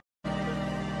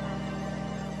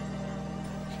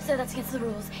So that's against the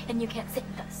rules, and you can't sit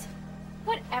with us.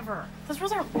 Whatever. Those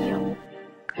rules aren't real.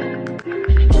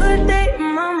 Good day,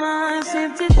 mama.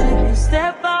 Seem to take a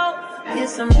step out. Get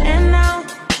some air now.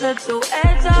 Let your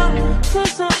edge out. Put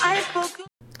some ice focus.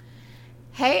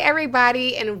 Hey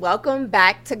everybody, and welcome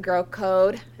back to Girl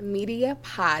Code Media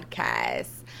Podcast.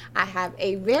 I have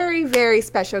a very, very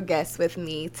special guest with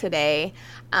me today,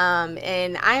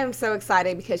 and I am so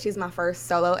excited because she's my first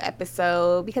solo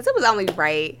episode, because it was only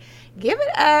right. Give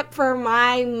it up for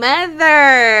my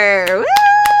mother. Woo!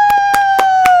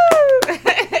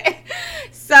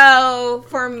 So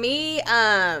for me,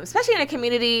 especially in the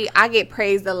community, I get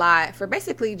praised a lot for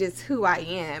basically just who I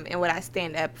am and what I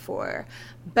stand up for.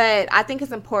 But I think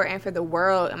it's important for the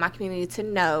world and my community to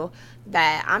know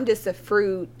that I'm just a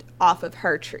fruit off of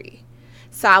her tree.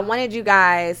 So I wanted you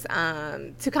guys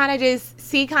to kind of just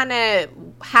see kind of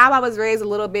how I was raised a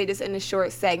little bit just in a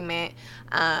short segment,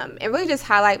 and really just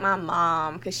highlight my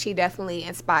mom, because she definitely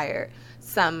inspired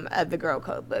some of the Girl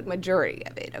Code book, majority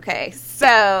of it. Okay,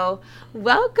 so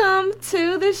welcome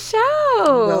to the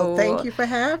show. Well, thank you for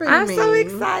having me. I'm so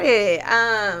excited.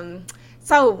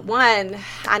 So one,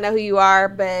 I know who you are,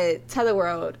 but tell the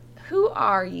world, who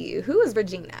are you? Who is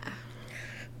Regina?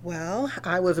 Well,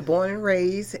 I was born and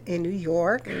raised in New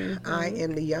York. Mm-hmm. I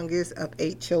am the youngest of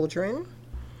 8 children.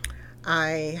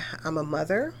 I'm a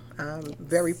mother. I'm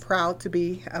very proud to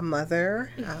be a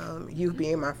mother. You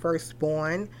being my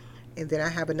firstborn. And then I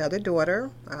have another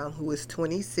daughter who is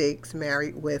 26,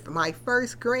 married with my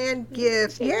first grand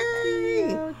gift.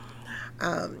 Yay!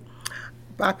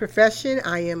 By profession,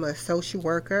 I am a social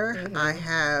worker. Mm-hmm. I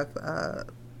have an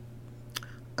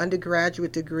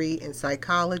undergraduate degree in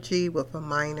psychology with a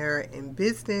minor in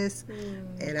business,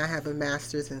 and I have a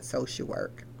master's in social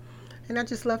work. And I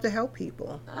just love to help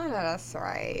people. Oh, that's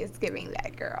right. It's giving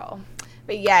that girl.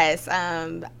 But yes,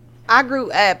 I grew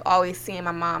up always seeing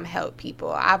my mom help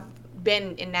people. I've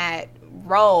been in that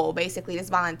role, basically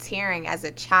just volunteering as a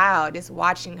child, just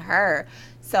watching her.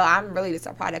 So I'm really just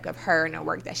a product of her and the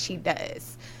work that she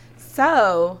does.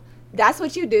 So that's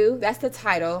what you do. That's the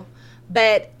title.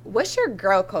 But what's your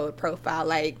Girl Code profile?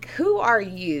 Like, who are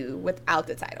you without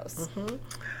the titles? Mm-hmm.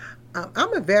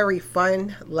 I'm a very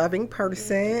fun, loving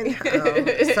person.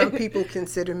 Some people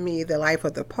consider me the life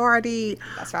of the party.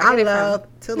 That's where I love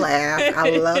to laugh.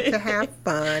 I love to have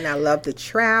fun. I love to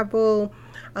travel.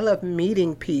 I love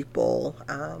meeting people.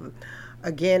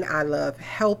 Again, I love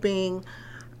helping.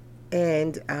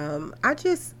 And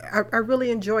I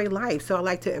really enjoy life. So I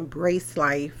like to embrace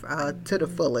life to the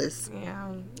fullest.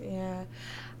 Yeah.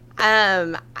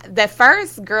 The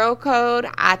first Girl Code,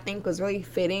 I think, was really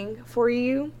fitting for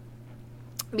you,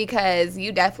 because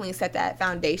you definitely set that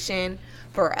foundation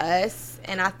for us.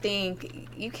 And I think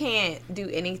you can't do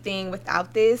anything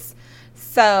without this.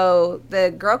 So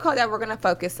the Girl Code that we're going to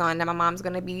focus on, that my mom's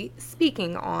going to be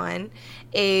speaking on,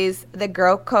 is the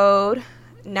Girl Code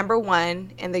number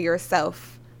 1 in the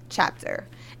Yourself chapter.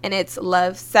 And it's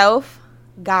love self,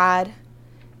 God,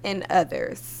 and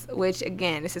others, which,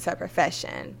 again, this is her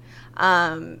profession.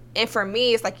 And for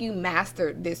me, it's like you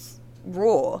mastered this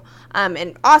rule.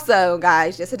 And also,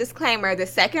 guys, just a disclaimer, the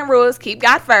second rule is keep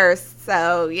God first.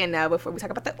 So, before we talk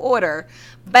about the order.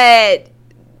 But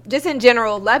just in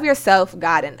general, love yourself,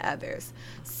 God, and others.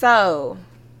 So,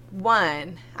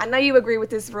 1, I know you agree with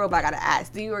this rule, but I got to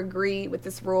ask, do you agree with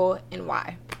this rule, and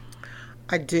why?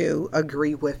 I do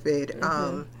agree with it.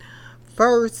 Mm-hmm.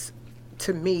 First,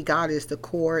 to me, God is the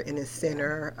core and the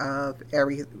center of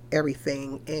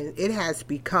everything. And it has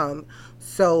become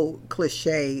so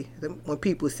cliche when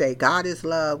people say, God is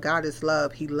love,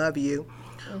 He love you.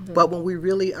 Mm-hmm. But when we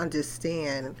really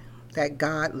understand that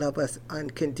God loves us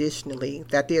unconditionally,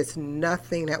 that there's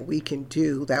nothing that we can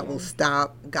do that will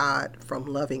stop God from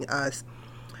loving us.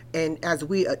 And as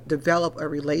we develop a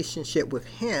relationship with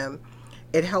Him,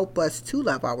 it helps us to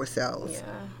love ourselves.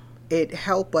 Yeah. It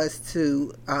helps us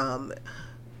to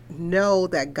know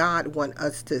that God wants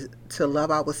us to love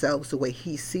ourselves the way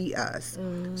He sees us.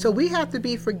 Mm-hmm. So we have to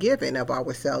be forgiving of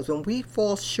ourselves. When we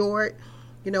fall short,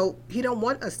 He don't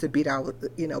want us to beat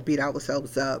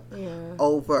ourselves up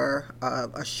over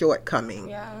a shortcoming.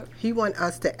 Yeah. He wants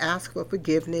us to ask for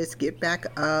forgiveness, get back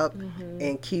up,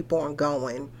 and keep on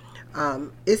going.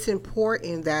 It's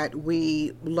important that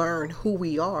we learn who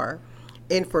we are.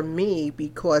 And for me,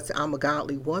 because I'm a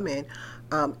godly woman,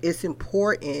 it's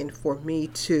important for me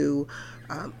to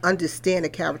understand the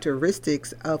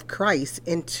characteristics of Christ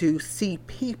and to see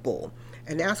people.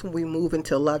 And that's when we move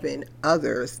into loving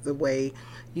others the way,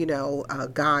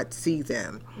 God sees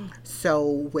them. Mm-hmm.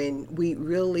 So when we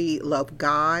really love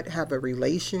God, have a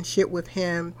relationship with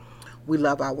Him, we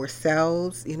love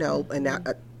ourselves, and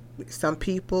some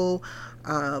people,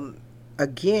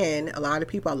 again, a lot of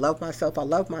people, I love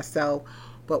myself.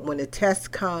 But when the tests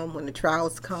come, when the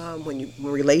trials come, when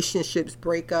relationships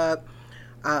break up,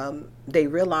 they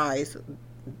realize,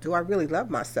 do I really love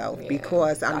myself? Yeah,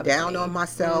 because I'm down on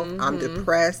myself. I'm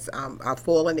depressed. I've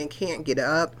fallen and can't get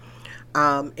up.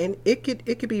 And it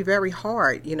could be very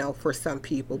hard, for some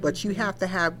people, but you have to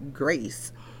have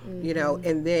grace,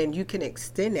 and then you can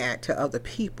extend that to other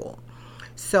people.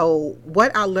 So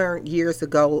what I learned years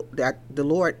ago that the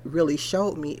Lord really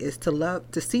showed me is to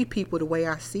see people the way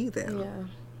I see them. Yeah.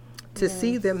 To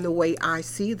see them the way I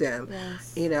see them,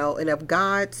 Yes. And if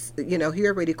God's, He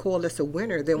already called us a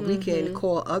winner, then we can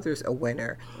call others a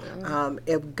winner.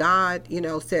 If God,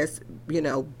 says,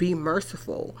 be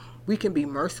merciful, we can be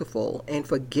merciful and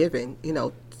forgiving,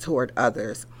 toward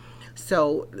others.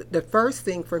 So the first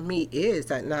thing for me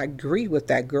is, and I agree with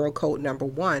that girl code number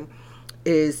 1,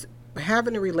 is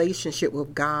having a relationship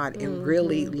with God and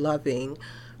really loving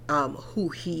who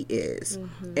He is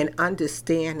and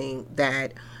understanding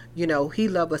that, He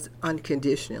loves us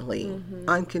unconditionally,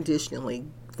 unconditionally.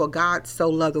 For God so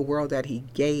loved the world that He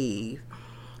gave,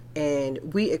 and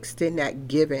we extend that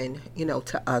giving,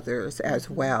 to others as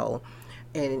well.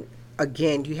 And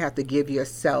again, you have to give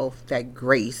yourself that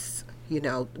grace,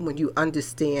 when you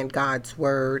understand God's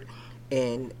word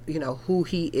and, who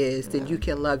He is, then you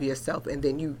can love yourself, and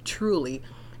then you truly,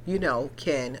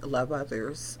 can love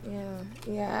others.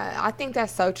 Yeah. I think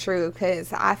that's so true,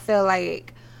 because I feel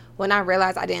like when I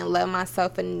realized I didn't love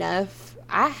myself enough,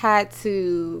 I had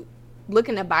to look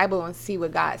in the Bible and see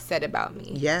what God said about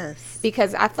me. Yes.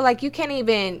 Because I feel like you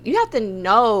have to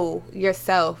know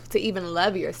yourself to even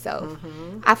love yourself.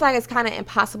 I feel like it's kind of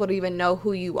impossible to even know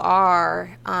who you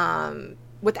are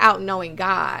without knowing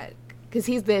God. Because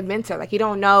He's the inventor. Like, you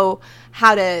don't know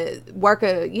how to work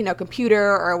a computer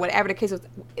or whatever the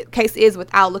case is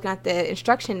without looking at the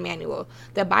instruction manual.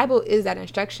 The Bible is that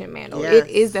instruction manual. Yes. It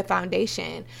is the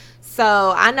foundation.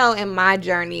 So I know in my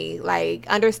journey, like,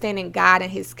 understanding God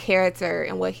and His character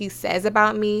and what He says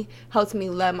about me helps me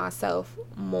love myself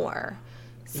more.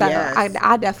 So Yes.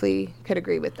 I definitely could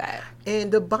agree with that.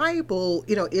 And the Bible,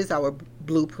 is our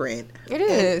blueprint. It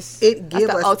is. It gives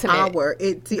us ultimate.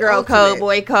 it's the Girl ultimate. code,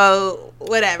 boy code,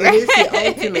 whatever. It is the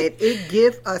ultimate. It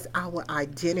gives us our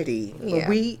identity. Yeah. When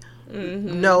we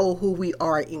know who we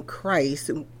are in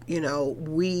Christ,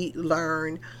 we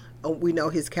learn, we know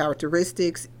His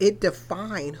characteristics. It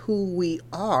defines who we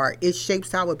are. It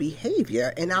shapes our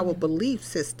behavior and our belief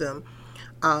system.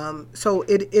 So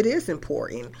it is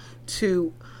important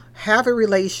to have a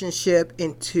relationship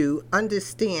and to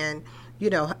understand,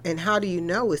 and how do you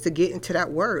know, is to get into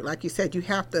that word. Like you said, you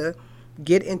have to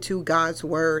get into God's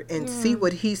word and see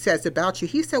what He says about you.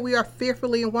 He said we are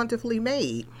fearfully and wonderfully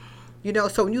made.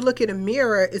 So when you look in a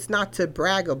mirror, it's not to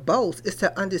brag or boast. It's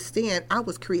to understand I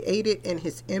was created in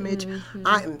His image.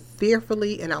 I am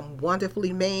fearfully and I'm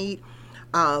wonderfully made.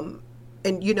 And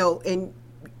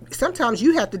sometimes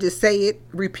you have to just say it,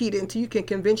 repeat it until you can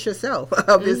convince yourself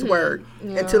of His word,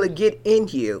 until it get in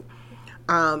you.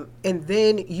 And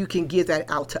then you can give that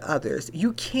out to others.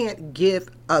 You can't give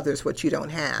others what you don't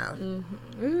have.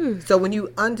 So when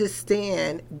you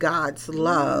understand God's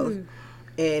love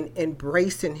and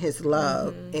embracing His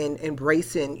love and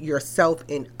embracing yourself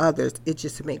and others, it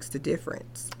just makes the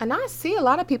difference. And I see a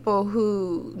lot of people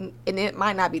who, and it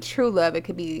might not be true love, it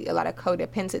could be a lot of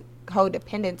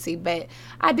codependency, but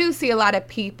I do see a lot of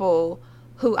people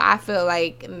who I feel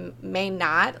like may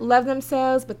not love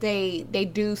themselves, but they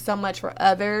do so much for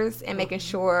others and making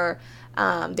sure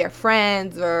their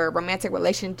friends or romantic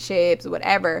relationships,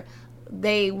 whatever,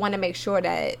 they want to make sure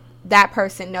that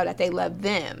person know that they love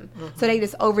them. So they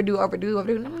just overdo.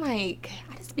 And I'm like,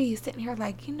 I just be sitting here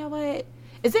like, you know what?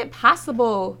 Is it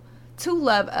possible to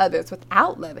love others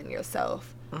without loving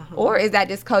yourself? Or is that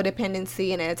just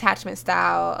codependency and an attachment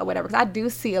style or whatever? Because I do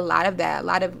see a lot of that. A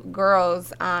lot of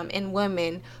girls and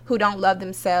women who don't love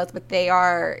themselves, but they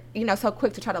are, so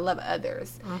quick to try to love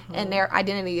others. And their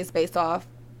identity is based off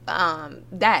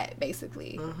that,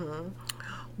 basically.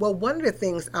 Well, one of the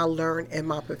things I learned in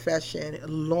my profession a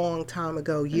long time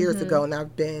ago, years ago, and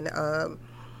I've been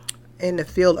in the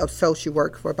field of social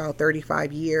work for about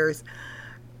 35 years.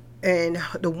 And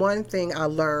the one thing I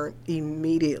learned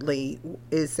immediately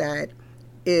is that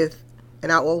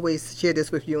and I always share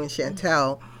this with you and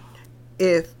Chantel,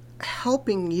 if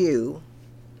helping you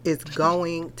is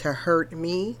going to hurt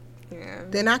me,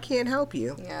 then I can't help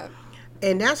you. Yeah.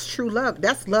 And that's true love.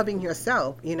 That's loving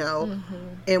yourself,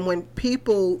 And when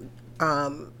people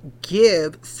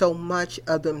give so much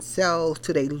of themselves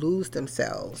till they lose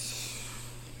themselves,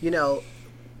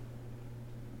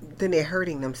 then they're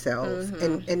hurting themselves,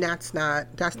 and that's not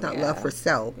love for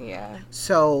self. Yeah.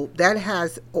 So that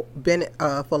has been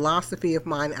a philosophy of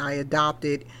mine I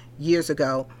adopted years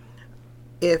ago.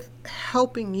 If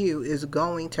helping you is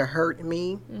going to hurt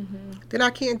me, then I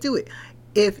can't do it.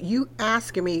 If you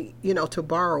asking me, to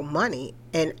borrow money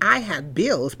and I have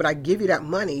bills, but I give you that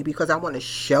money because I want to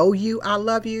show you I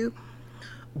love you,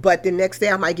 but the next day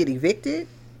I might get evicted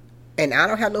and I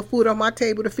don't have no food on my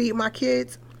table to feed my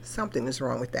kids, something is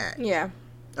wrong with that. Yeah.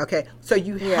 Okay. So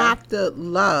you have to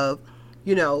love,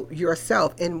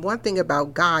 yourself. And one thing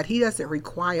about God, he doesn't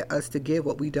require us to give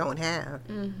what we don't have.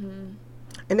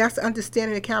 And that's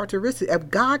understanding the characteristic. If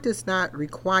God does not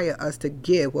require us to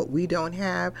give what we don't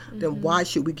have, then why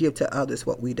should we give to others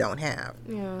what we don't have?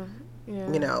 Yeah.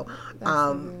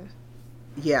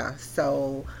 Yeah.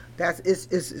 So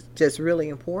it's just really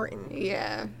important.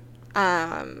 Yeah.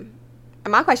 And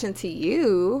my question to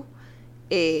you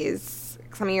is,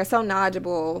 'cause, you're so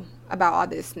knowledgeable about all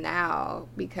this now,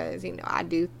 because, I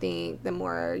do think the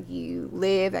more you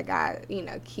live, that God,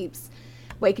 keeps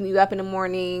waking you up in the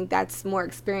morning, that's more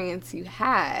experience you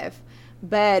have.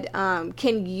 But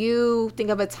can you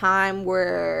think of a time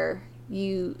where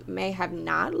you may have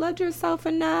not loved yourself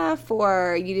enough,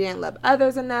 or you didn't love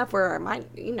others enough, or it might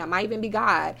even be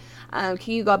God?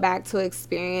 Can you go back to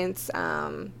experience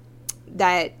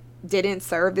that didn't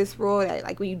serve this rule, that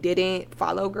like when you didn't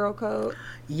follow girl code?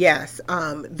 Yes.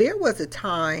 There was a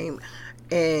time,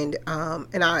 and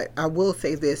I will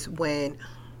say this, when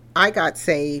I got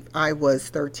saved, I was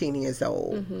 13 years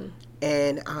old.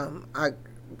 And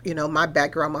my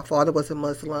background, my father was a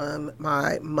Muslim,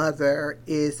 my mother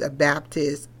is a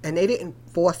Baptist, and they didn't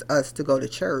force us to go to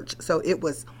church. So it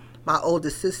was my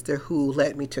older sister who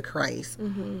led me to Christ.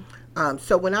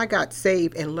 So when I got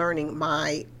saved and learning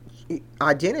my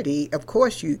identity, of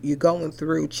course you're going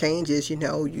through changes.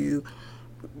 You're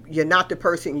not the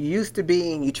person you used to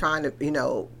be, and you're trying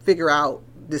to figure out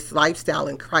this lifestyle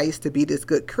in Christ to be this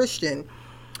good Christian.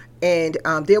 And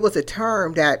there was a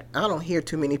term that I don't hear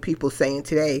too many people saying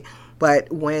today,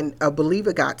 but when a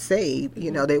believer got saved,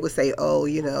 they would say,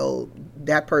 oh,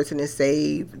 that person is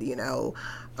saved,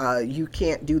 you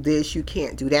can't do this, you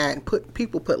can't do that, and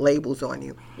people put labels on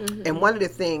you. And one of the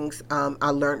things I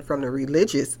learned from the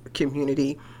religious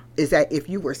community is that if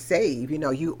you were saved,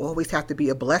 you always have to be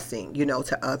a blessing,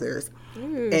 to others,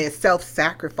 and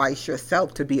self-sacrifice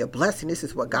yourself to be a blessing. This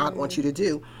is what God wants you to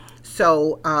do.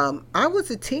 So I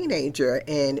was a teenager,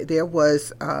 and there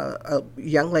was a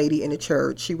young lady in the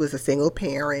church. She was a single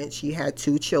parent. She had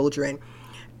 2 children,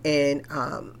 and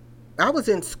I was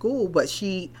in school, but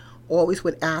she always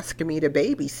would ask me to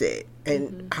babysit,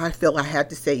 and I felt I had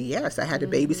to say yes. I had to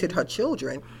babysit her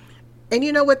children. And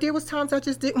you know what? There was times I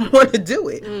just didn't want to do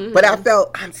it. But I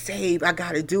felt, I'm saved. I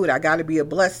got to do it. I got to be a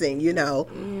blessing,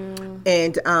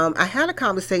 And I had a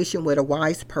conversation with a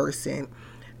wise person.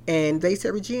 And they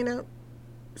said, Regina,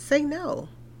 say no.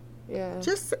 Yeah.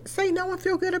 Just say no and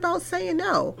feel good about saying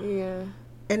no. Yeah.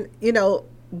 And,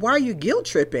 why are you guilt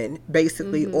tripping,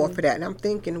 basically, off of that? And I'm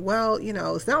thinking, well,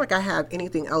 it's not like I have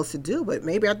anything else to do, but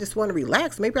maybe I just want to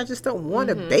relax. Maybe I just don't want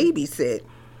to babysit.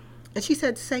 And she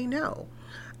said, say no.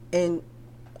 And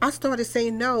I started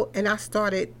saying no, and I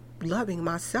started loving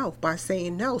myself by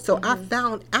saying no. So I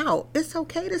found out it's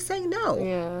okay to say no.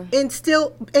 Yeah.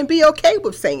 And be okay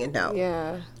with saying no.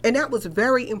 Yeah. And that was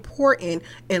very important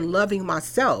in loving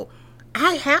myself.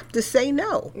 I have to say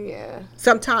no. Yeah.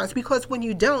 Sometimes, because when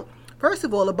you don't, first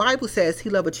of all, the Bible says he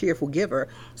loves a cheerful giver.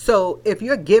 So if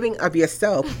you're giving of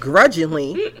yourself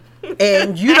grudgingly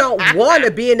and you don't want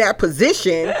to be in that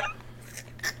position,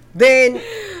 then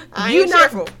you're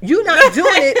not doing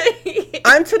it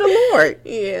unto the Lord.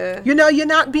 Yeah. You're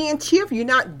not being cheerful. You're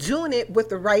not doing it with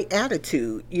the right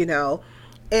attitude,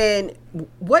 And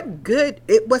what good,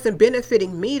 it wasn't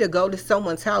benefiting me to go to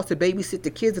someone's house to babysit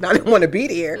the kids and I didn't want to be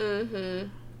there.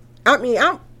 I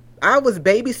was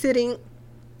babysitting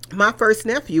my first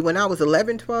nephew when I was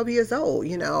 11, 12 years old.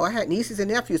 I had nieces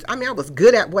and nephews. I was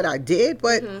good at what I did,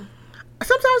 but sometimes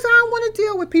I don't want to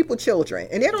deal with people's children.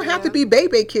 And they don't have to be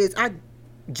baby kids. I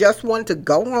just wanted to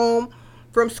go home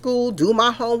from school, do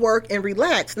my homework, and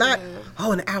relax. Not,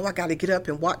 in an hour I got to get up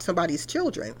and watch somebody's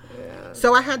children. Yeah.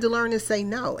 So I had to learn to say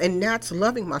no. And that's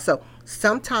loving myself.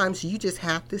 Sometimes you just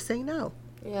have to say no.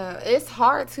 Yeah, it's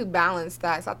hard to balance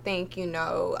that. So I think,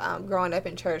 growing up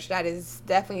in church, that is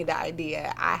definitely the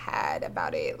idea I had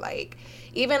about it. Like,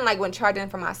 even like when charging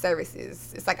for my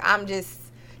services, it's like I'm just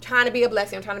trying to be a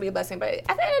blessing. But at the end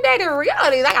of the day, the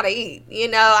reality is I got to eat.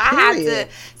 I have to.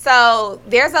 So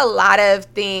there's a lot of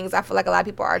things I feel like a lot of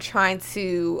people are trying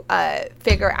to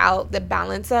figure out the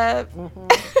balance of.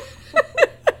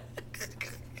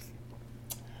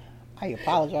 I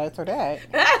apologize for that.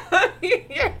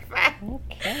 You're fine.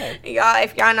 Okay. Y'all,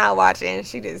 if y'all not watching,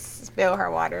 she just spilled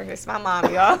her water. It's my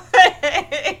mom, y'all.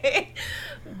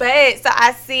 But so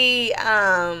I see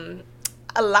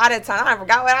a lot of times, I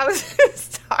forgot what I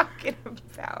was talking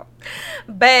about.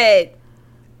 But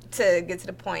to get to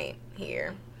the point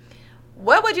here,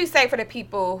 what would you say for the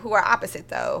people who are opposite,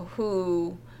 though,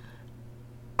 who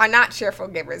are not cheerful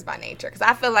givers by nature? Because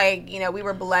I feel like, we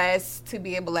were blessed to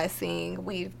be a blessing.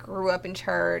 We grew up in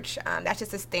church. That's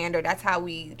just a standard. That's how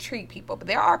we treat people. But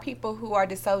there are people who are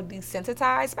just so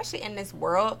desensitized, especially in this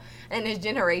world and this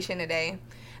generation today.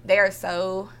 They are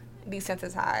so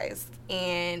desensitized.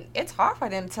 And it's hard for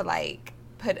them to,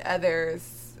 put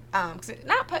others,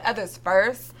 not put others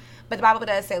first, but the Bible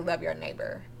does say love your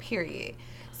neighbor, period.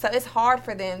 So it's hard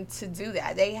for them to do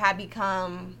that. They have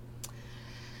become,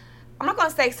 I'm not going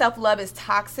to say self-love is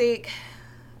toxic,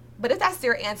 but if that's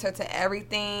your answer to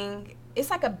everything, it's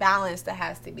like a balance that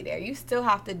has to be there. You still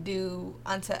have to do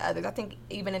unto others. I think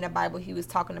even in the Bible, he was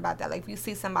talking about that. Like, if you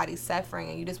see somebody suffering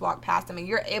and you just walk past them and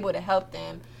you're able to help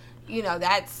them,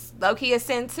 that's low-key a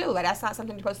sin too. Like, that's not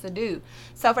something you're supposed to do.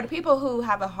 So for the people who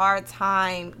have a hard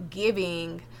time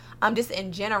giving, just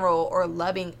in general, or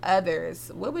loving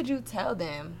others, what would you tell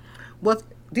them? Well,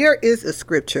 there is a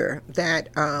scripture that,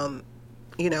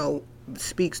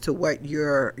 speaks to what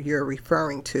you're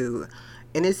referring to.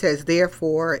 And it says,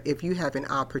 therefore, if you have an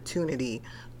opportunity,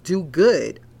 do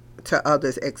good to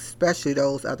others, especially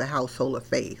those of the household of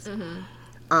faith.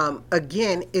 Mm-hmm.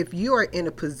 Again, if you are in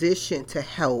a position to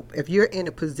help, if you're in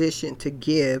a position to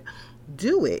give,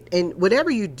 do it. And whatever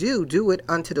you do, do it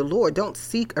unto the Lord. Don't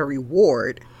seek a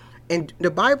reward. And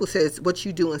the Bible says what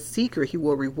you do in secret, he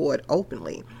will reward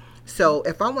openly. So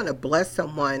if I want to bless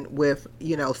someone with,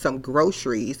 some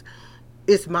groceries,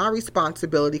 it's my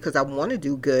responsibility because I want to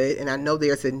do good and I know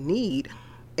there's a need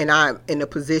and I'm in a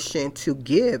position to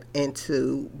give and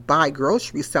to buy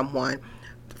groceries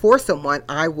for someone,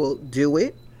 I will do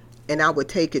it and I would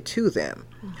take it to them.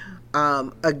 Mm-hmm.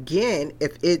 Again,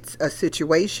 if it's a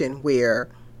situation where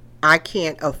I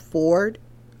can't afford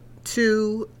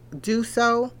to do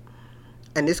so,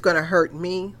 and it's going to hurt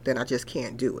me, then I just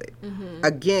can't do it. Mm-hmm.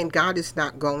 Again, God is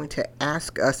not going to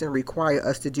ask us and require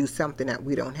us to do something that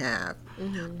we don't have.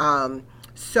 Mm-hmm.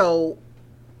 So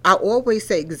I always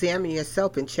say, examine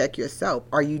yourself and check yourself.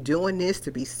 Are you doing this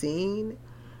to be seen?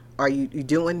 Are you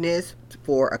doing this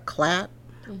for a clap?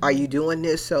 Mm-hmm. Are you doing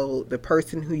this so the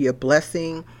person who you're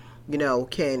blessing,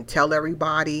 can tell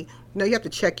everybody? You have to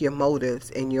check your motives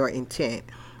and your intent.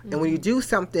 And when you do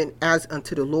something as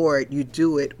unto the Lord, you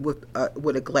do it with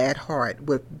a glad heart,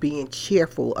 with being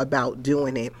cheerful about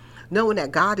doing it, knowing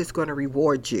that God is going to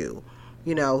reward you.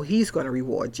 He's going to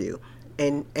reward you.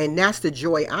 And that's the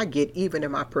joy I get even in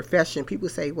my profession. People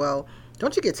say, well,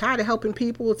 don't you get tired of helping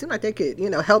people? It seems like they could,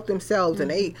 help themselves.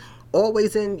 Mm-hmm. And they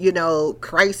always in,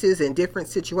 crisis and different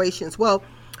situations. Well,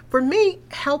 for me,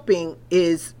 helping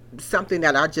is something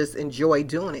that I just enjoy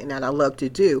doing and that I love to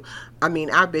do. I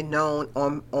mean, I've been known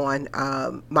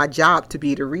on my job to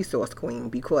be the resource queen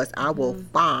because I will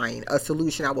find a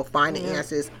solution. I will find the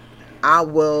answers. I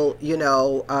will,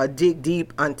 dig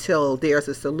deep until there's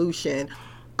a solution.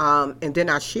 And then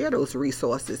I share those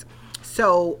resources.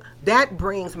 So that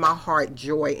brings my heart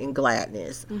joy and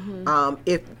gladness. Mm-hmm.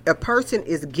 If a person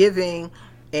is giving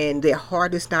and their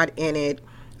heart is not in it,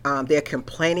 they're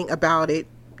complaining about it,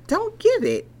 don't give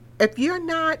it. If you're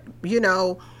not,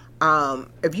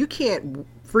 if you can't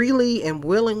freely and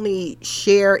willingly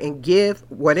share and give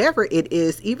whatever it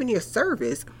is, even your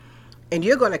service, and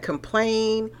you're going to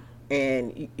complain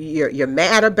and you're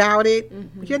mad about it,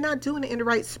 mm-hmm. you're not doing it in the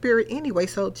right spirit anyway.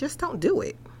 So just don't do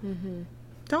it. Mm-hmm.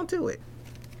 Don't do it.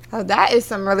 Oh, that is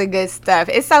some really good stuff.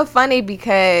 It's so funny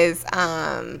because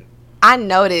I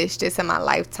noticed this in my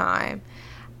lifetime.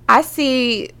 I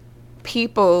see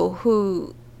people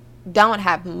who don't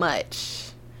have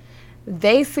much.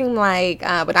 They seem like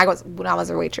when I was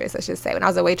a waitress, I should say, when I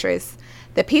was a waitress,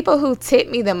 the people who tip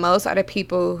me the most are the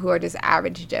people who are just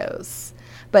average Joes.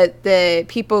 But the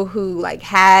people who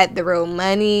had the real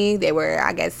money, they were,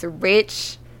 I guess,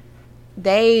 rich,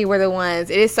 they were the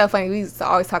ones. It is so funny. We used to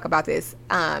always talk about this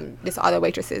other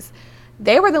waitresses.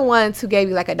 They were the ones who gave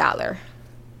you $1.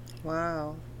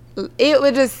 Wow. It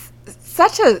was just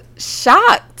such a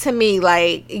shock to me.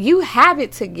 You have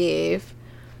it to give,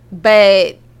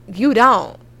 but you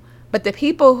don't. But the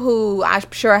people who I'm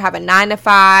sure have a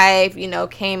 9-to-5,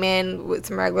 came in with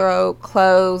some regular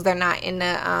clothes, they're not in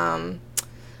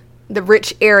the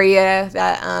rich area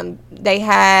that they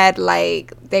had,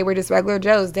 they were just regular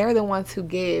Joes. They're the ones who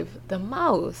give the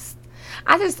most.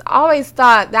 I just always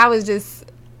thought that was just,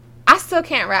 I still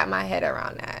can't wrap my head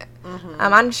around that.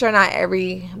 I'm sure not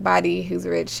everybody who's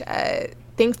rich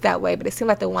thinks that way, but it seems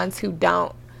like the ones who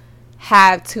don't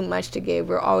have too much to give,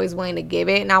 we're always willing to give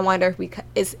it. And I wonder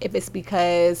if it's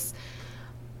because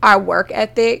our work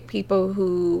ethic, people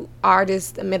who are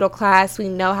just the middle class, we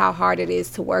know how hard it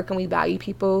is to work, and we value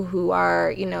people who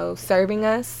are, serving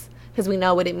us, because we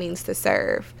know what it means to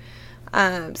serve. So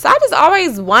I just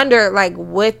always wonder, like,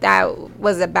 what that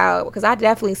was about, because I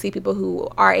definitely see people who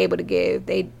are able to give,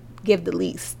 they give the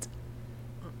least.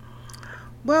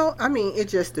 Well, I mean, it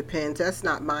just depends. That's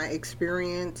not my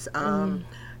experience.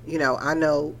 I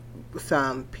know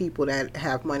some people that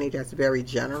have money that's very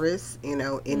generous, in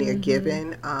their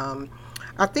giving.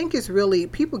 I think it's really,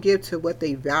 people give to what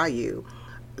they value.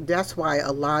 That's why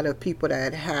a lot of people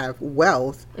that have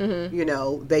wealth,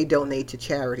 they donate to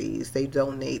charities. They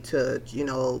donate to,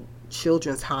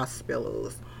 children's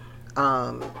hospitals,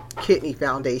 kidney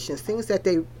foundations, things that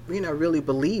they, really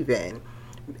believe in.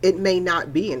 It may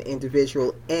not be an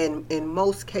individual. And in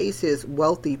most cases,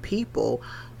 wealthy people,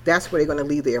 that's where they're going to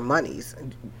leave their monies.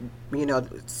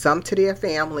 Some to their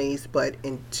families, but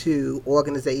into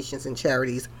organizations and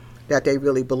charities that they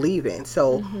really believe in.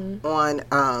 So on,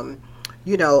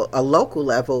 a local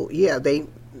level, they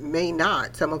may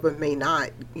not, some of them may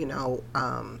not,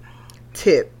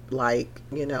 tip like,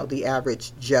 the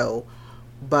average Joe,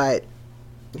 but,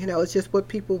 it's just what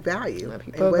people value,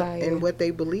 and what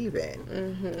they believe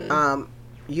in.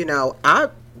 I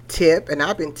tip, and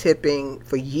I've been tipping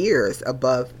for years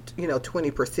above,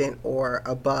 20% or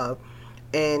above.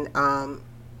 And,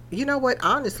 you know what,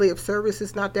 honestly, if service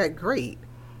is not that great,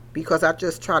 because I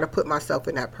just try to put myself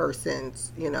in that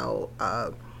person's, in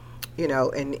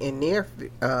their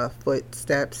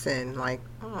footsteps, and like,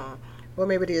 well,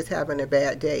 maybe they're just having a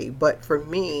bad day. But for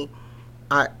me,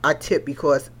 I tip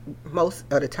because most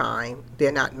of the time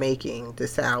they're not making the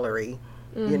salary,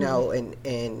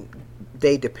 and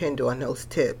they depend on those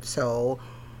tips. So,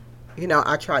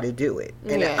 I try to do it.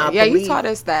 And you taught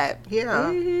us that. Yeah.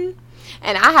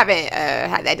 And I haven't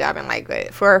had that job in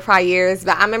like 4 or 5 years,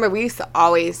 but I remember we used to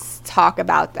always talk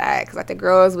about that, because like the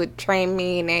girls would train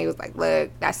me, and they was like,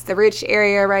 look, that's the rich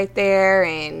area right there,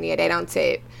 and they don't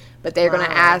tip, but they're going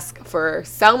to ask for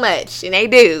so much, and they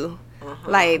do.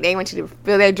 Like, they want you to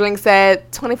fill their drinks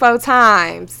at 24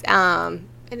 times, and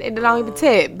they don't even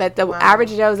tip, but the average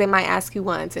Joes, they might ask you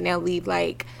once, and they'll leave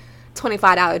like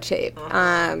 $25 tip.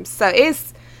 So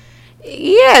it's,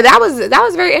 that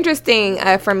was very interesting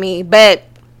for me. But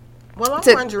well,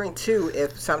 I'm wondering too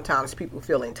if sometimes people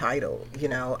feel entitled.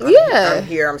 I'm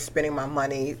here, I'm spending my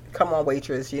money. Come on,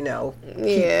 waitress. Keep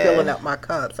filling up my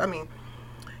cups. I mean,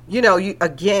 you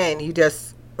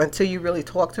just, until you really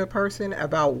talk to a person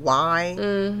about why,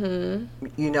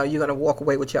 you're gonna walk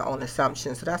away with your own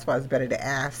assumptions. So that's why it's better to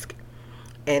ask.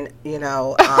 And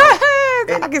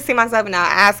I can see myself now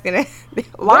asking,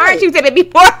 why aren't you tipping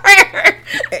before?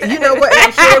 You know what?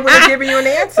 I'm sure they would have given you an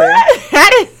answer.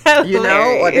 That is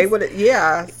hilarious. Or they would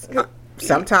have,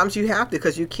 sometimes you have to,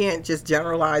 because you can't just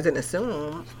generalize and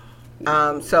assume.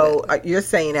 So you're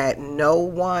saying that no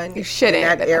one you shouldn't, in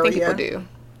that but area, I think people do.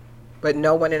 But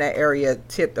no one in that area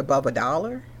tipped above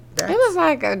 $1? It was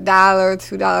like $1,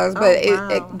 $2,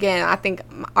 but again, I think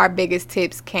our biggest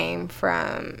tips came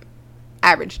from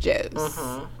average Joes.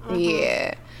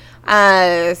 Yeah.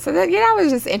 So that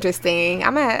was just interesting.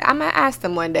 I'm gonna ask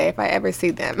them one day if I ever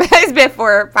see them. It's been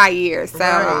 4 or 5 years, so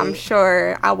I'm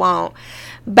sure I won't.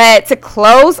 But to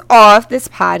close off this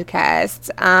podcast,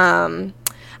 I'm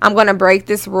gonna break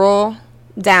this rule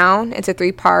down into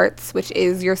 3 parts, which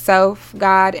is yourself,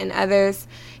 God, and others.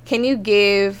 Can you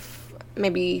give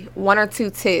maybe 1 or 2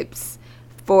 tips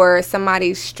for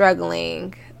somebody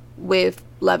struggling with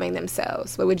loving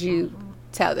themselves? What would you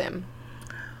tell them?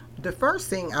 The first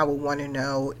thing I would want to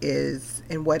know is,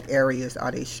 in what areas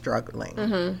are they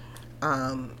struggling?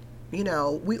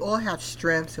 We all have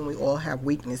strengths and we all have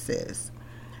weaknesses.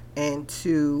 And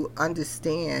to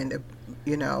understand,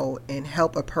 and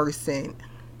help a person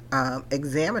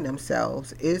examine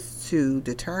themselves is to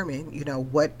determine,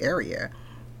 what area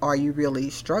are you really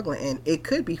struggling in. It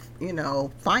could be,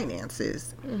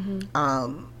 finances,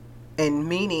 and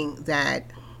meaning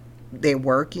that they're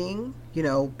working,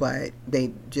 but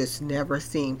they just never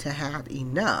seem to have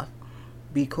enough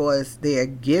because they're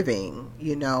giving,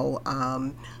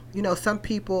 some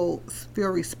people feel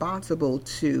responsible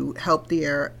to help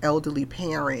their elderly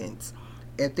parents,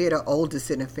 if they're the oldest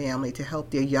in the family, to help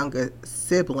their younger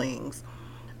siblings,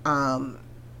 and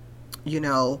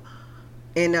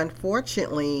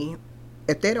unfortunately,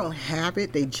 if they don't have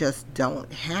it, they just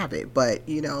don't have it. But,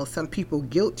 some people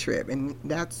guilt trip, and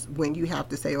that's when you have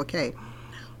to say, okay,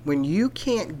 when you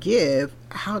can't give,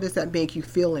 how does that make you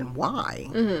feel and why?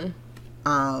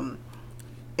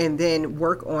 And then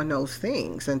work on those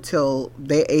things until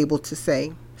they're able to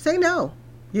say no.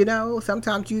 You know,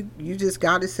 sometimes you just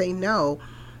got to say no.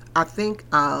 I think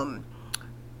a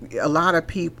lot of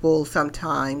people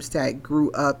sometimes that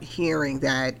grew up hearing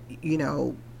that, you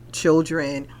know,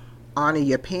 children honor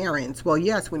your parents. Well,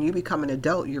 yes, when you become an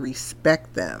adult, you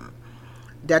respect them.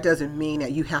 That doesn't mean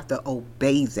that you have to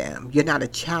obey them. You're not a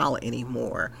child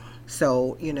anymore.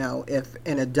 So, you know, if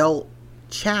an adult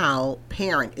child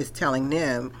parent is telling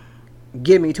them,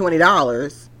 give me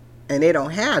 $20, and they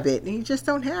don't have it, and you just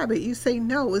don't have it, you say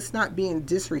no. It's not being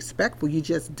disrespectful. You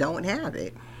just don't have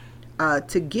it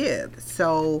to give.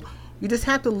 So you just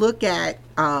have to look at,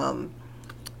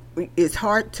 it's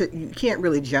hard to, you can't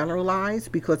really generalize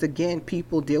because, again,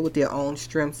 people deal with their own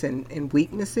strengths and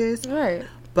weaknesses. Right.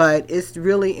 But it's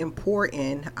really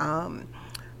important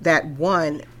that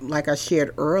one, like I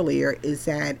shared earlier, is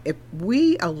that if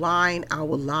we align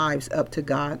our lives up to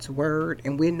God's word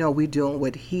and we know we're doing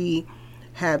what he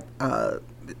have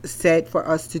said for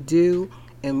us to do,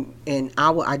 and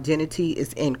our identity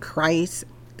is in Christ,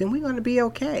 then we're going to be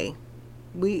okay.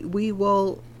 We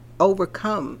will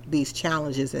overcome these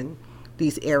challenges and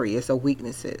these areas or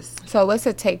weaknesses. So what's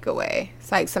a takeaway?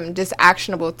 It's like some just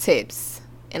actionable tips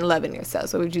in loving yourself.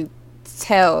 So would you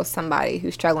tell somebody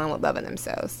who's struggling with loving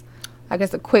themselves? I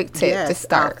guess a quick tip to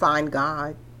start. Find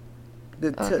God.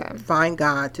 To find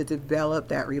God, to develop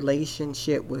that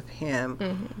relationship with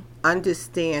him.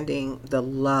 Understanding the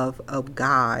love of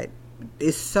God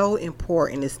is so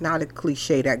important. It's not a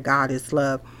cliche that God is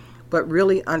love, but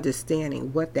really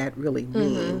understanding what that really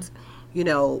means. You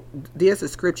know, there's a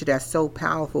scripture that's so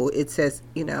powerful. It says,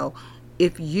 you know,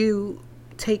 if you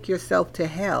take yourself to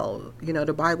hell, you know,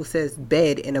 the Bible says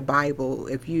bed in the Bible.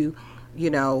 If you, you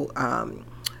know,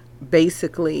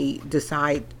 basically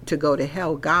decide to go to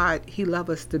hell, God, he loves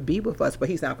us to be with us, but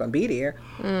he's not going to be there.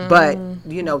 But,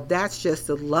 you know, that's just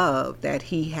the love that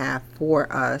he has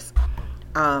for us.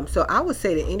 So I would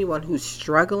say to anyone who's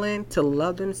struggling to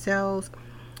love themselves,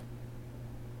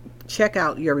 check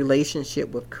out your relationship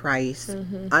with Christ,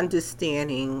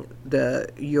 understanding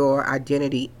your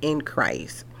identity in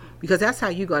Christ, because that's how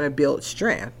you're going to build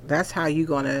strength. That's how you're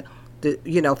going to,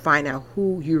 you know, find out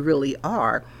who you really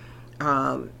are.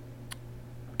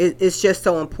 It's just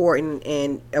so important.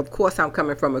 And of course, I'm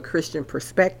coming from a Christian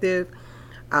perspective.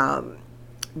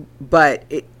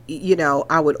 But, you know,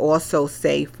 I would also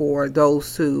say for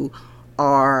those who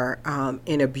are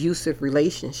in abusive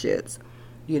relationships,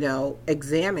 you know,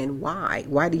 examine why.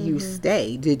 Why do you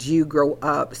stay? Did you grow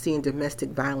up seeing domestic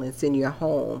violence in your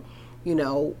home? You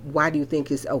know, why do you think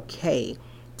it's okay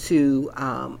to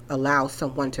allow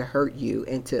someone to hurt you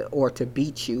and to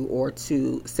beat you or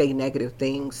to say negative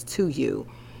things to you?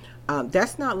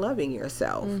 That's not loving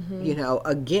yourself. You know,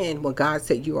 again, when God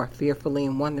said you are fearfully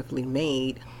and wonderfully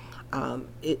made,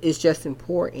 it's just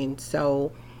important.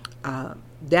 So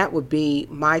that would be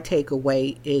my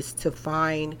takeaway, is to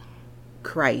find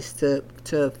Christ,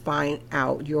 to find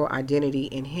out your identity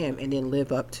in him and then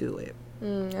live up to it.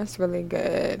 That's really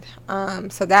good.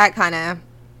 So that kind of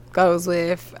goes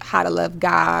with how to love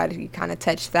God. You kind of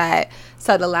touched that.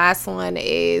 So the last one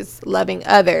is loving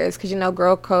others, because, you know,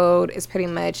 Girl Code is pretty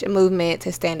much a movement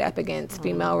to stand up against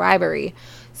female rivalry.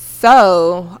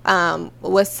 So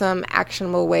what's some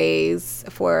actionable ways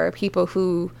for people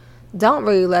who don't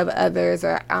really love others,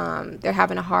 or they're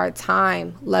having a hard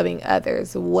time loving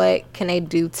others? What can they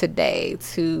do today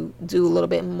to do a little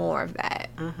bit more of that?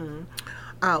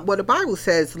 Well, the Bible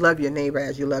says love your neighbor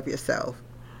as you love yourself.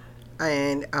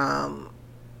 And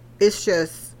it's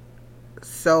just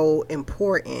so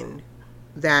important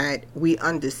that we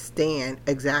understand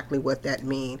exactly what that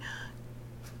means.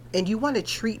 And you want to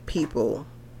treat people,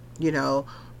 you know,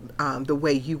 the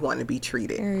way you want to be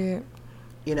treated.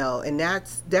 You know, and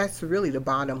that's really the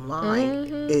bottom line,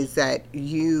 is that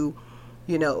you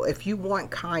know, if you want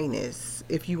kindness,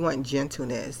 if you want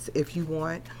gentleness, if you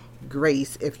want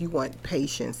grace, if you want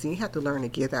patience, you have to learn to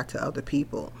give that to other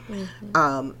people.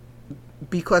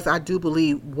 Because I do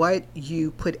believe what you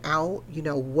put out, you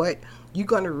know, what you're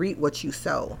going to reap what you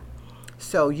sow.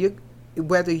 So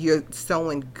whether you're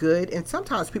sowing good, and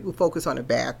sometimes people focus on the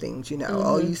bad things, you know,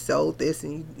 oh, you sowed this,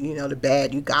 and you know, the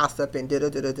bad, you gossip and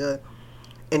da-da-da-da-da.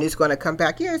 And it's going to come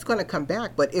back. Yeah, it's going to come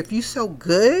back. But if you sow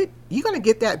good, you're going to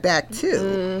get that back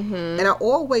too. And I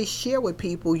always share with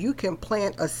people, you can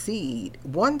plant a seed,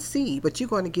 one seed, but you're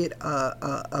going to get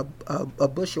a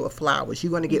bushel of flowers. You're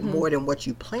going to get more than what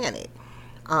you planted.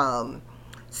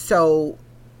 So,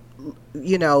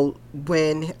 you know,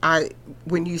 when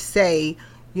you say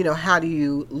how do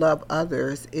you love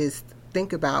others is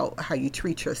think about how you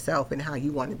treat yourself and how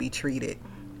you want to be treated,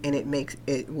 and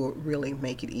it will really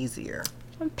make it easier.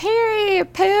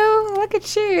 Period, Pooh. Look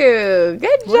at you.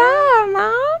 Good job,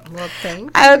 Mom. Well,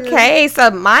 thank you. Okay,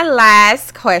 so my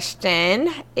last question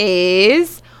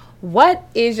is, what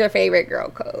is your favorite girl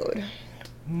code?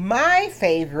 My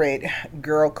favorite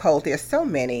girl code, there's so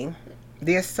many.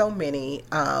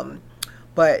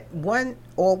 But one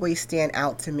always stand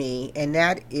out to me, and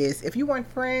that is, if you want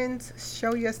friends,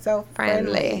 show yourself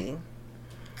friendly.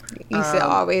 You should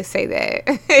always say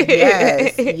that.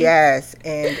 yes.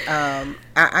 And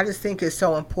I just think it's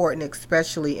so important,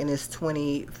 especially in this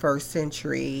 21st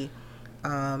century,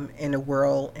 in the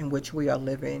world in which we are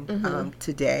living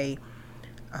today.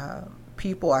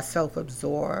 People are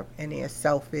self-absorbed and they're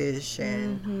selfish,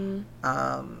 and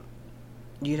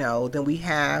then we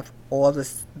have all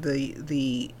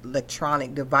the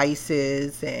electronic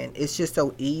devices, and it's just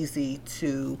so easy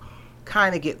to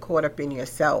kind of get caught up in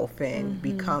yourself and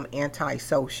become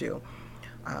antisocial.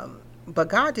 But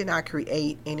God did not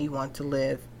create anyone to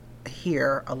live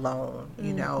here alone.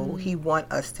 He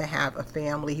wants us to have a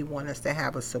family. He wants us to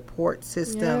have a support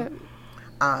system.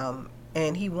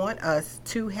 And he wants us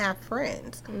to have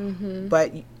friends.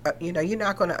 But, you're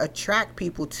not going to attract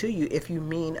people to you if you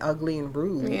mean, ugly, and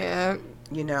rude. Yeah.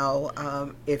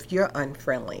 If you're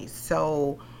unfriendly.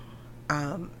 So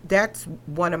that's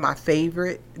one of my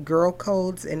favorite girl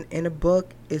codes in a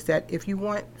book, is that if you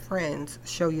want friends,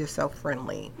 show yourself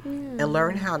friendly and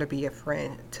learn how to be a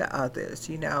friend to others.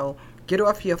 Get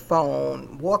off your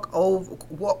phone, walk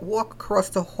across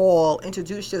the hall,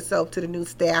 introduce yourself to the new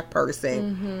staff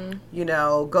person.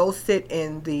 Go sit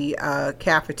in the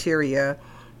cafeteria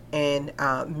and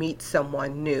meet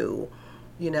someone new.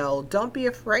 Don't be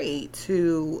afraid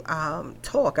to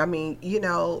talk. I mean,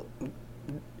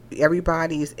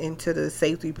 everybody's into the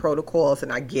safety protocols,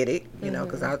 and I get it,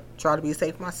 because I try to be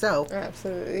safe myself.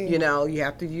 Absolutely. You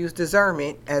have to use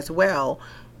discernment as well.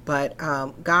 But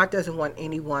God doesn't want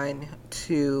anyone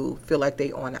to feel like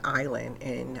they on an island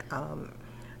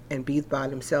and be by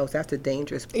themselves. That's a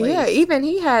dangerous place. Yeah, even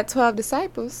he had 12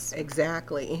 disciples.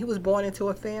 Exactly. And he was born into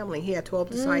a family. He had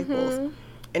 12 disciples.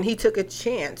 And he took a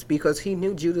chance because he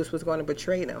knew Judas was going to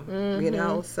betray them.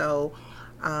 So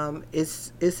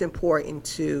it's important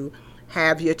to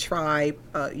have your tribe,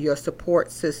 your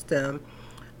support system.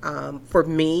 For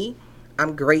me,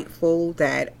 I'm grateful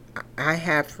that I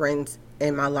have friends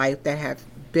in my life that have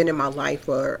been in my life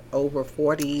for over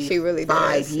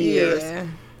 45 years. Yeah.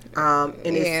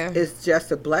 It's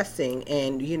just a blessing,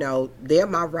 and they're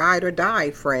my ride or die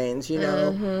friends.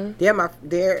 They're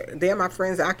my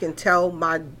friends I can tell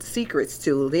my secrets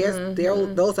to.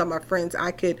 Those are my friends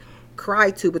I could cry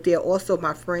to, but they're also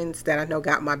my friends that I know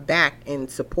got my back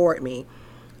and support me,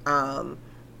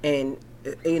 and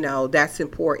that's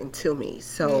important to me.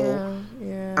 So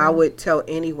I would tell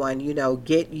anyone,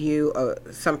 get you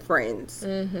some friends.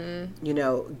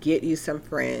 Get you some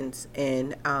friends,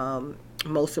 and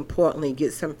most importantly,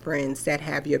 get some friends that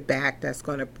have your back, that's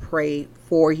going to pray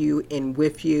for you and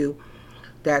with you,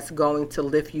 that's going to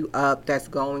lift you up, that's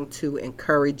going to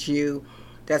encourage you,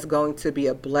 that's going to be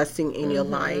a blessing in your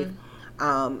life.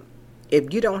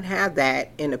 If you don't have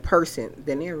that in a person,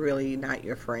 then they're really not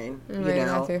your friend.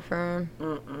 Not your friend.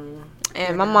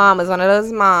 And my mom was one of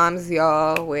those moms,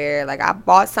 y'all, where like I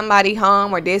bought somebody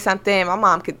home or did something, my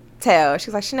mom could tell.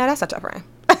 She's like, Chanel, that's not your friend.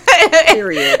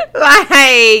 Period.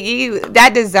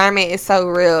 That discernment is so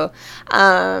real.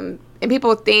 And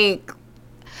people think,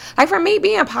 like, for me,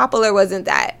 being popular wasn't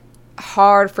that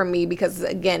hard for me, because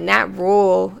again, that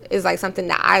rule is like something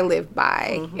that I live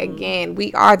by. Again,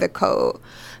 we are the code.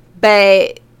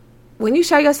 But when you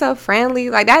show yourself friendly,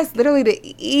 like, that's literally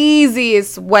the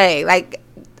easiest way. Like,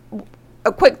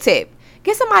 a quick tip: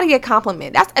 get somebody a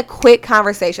compliment. That's a quick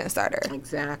conversation starter.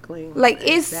 Exactly. Like,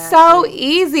 it's so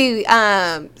easy.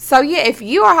 So yeah, if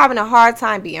you are having a hard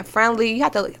time being friendly, you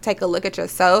have to take a look at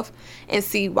yourself and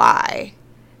see why.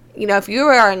 If you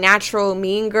are a natural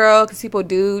mean girl, because people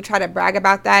do try to brag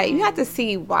about that, you have to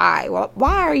see why. Well,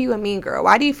 why are you a mean girl?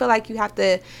 Why do you feel like you have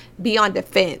to be on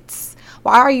defense?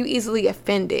 Why are you easily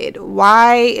offended?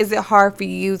 Why is it hard for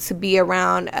you to be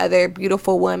around other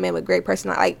beautiful women with great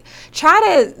personality? Like, try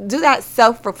to do that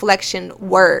self-reflection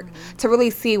work to really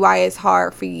see why it's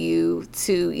hard for you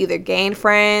to either gain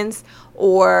friends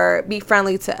or be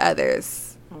friendly to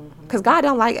others. Because God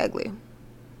don't like ugly.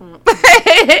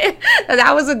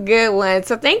 That was a good one.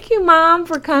 So thank you, Mom,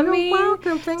 for coming. You're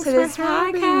welcome. Thanks to this for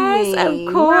having podcast. me.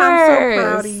 Of course. I'm so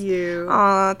proud of you.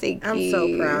 Oh, thank you. I'm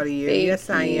so proud of you. Yes,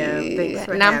 I am. Thanks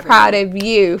for and having I'm proud me. of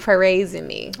you for raising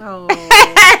me. Oh.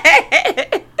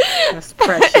 Yes,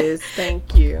 precious.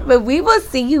 Thank you. But we will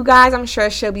see you guys. I'm sure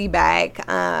she'll be back.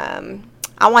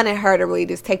 I wanted her to really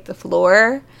just take the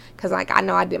floor. Because, like, I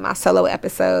know I did my solo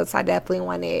episodes. So I definitely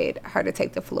wanted her to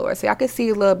take the floor. So y'all can see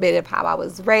a little bit of how I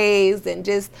was raised and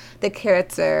just the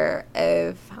character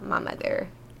of my mother.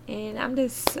 And I'm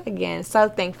just, again, so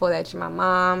thankful that you're my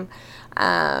mom.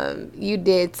 You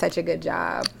did such a good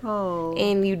job. Oh.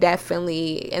 And you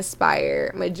definitely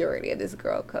inspired majority of this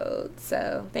girl code.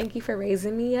 So thank you for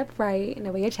raising me up right and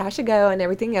the way a child should go and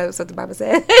everything else that the Bible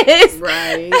says.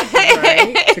 Right.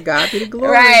 To God be the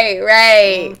glory.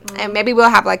 Right. Mm-hmm. And maybe we'll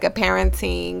have like a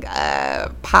parenting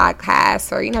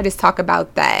podcast or, just talk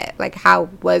about that. Like, how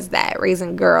was that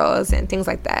raising girls and things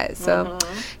like that. So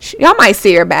y'all might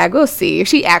see her back. We'll see. If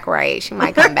she act right, she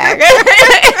might come back.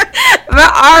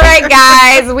 But all right,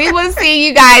 guys, we will see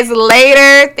you guys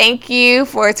later. Thank you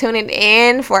for tuning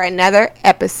in for another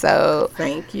episode.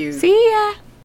 Thank you. See ya.